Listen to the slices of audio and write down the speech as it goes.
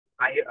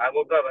I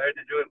woke up. I heard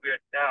this really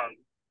weird sound,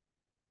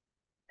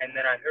 and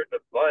then I heard the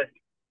bus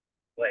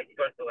like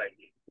start to like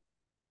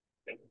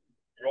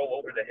roll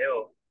over the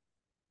hill,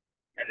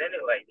 and then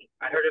it like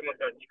I heard everyone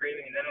start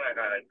screaming, and then like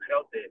I like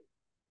felt it.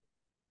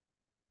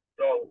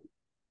 So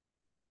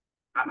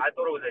I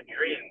thought it was a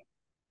dream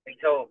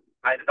until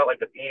I felt like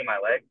the pain in my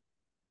leg.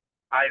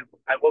 I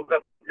woke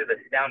up to the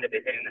sound of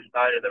it hitting the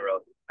side of the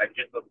road, like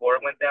just before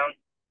it went down,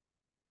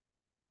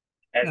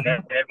 and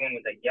then Mhm. everyone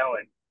was like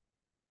yelling,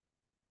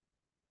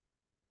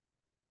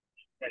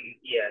 and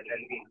yeah, and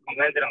then we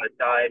landed on the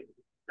side.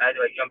 I had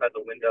to like jump out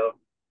the window.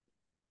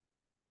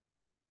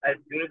 As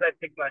soon as I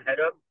picked my head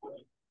up,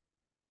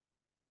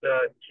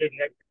 the kid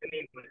next to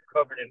me was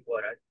covered in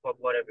blood. I saw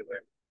blood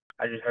everywhere.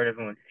 I just heard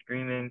everyone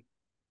screaming.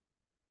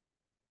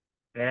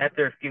 And then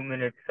after a few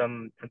minutes,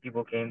 some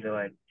people came to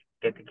like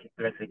get the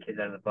rest of the kids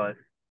out of the bus.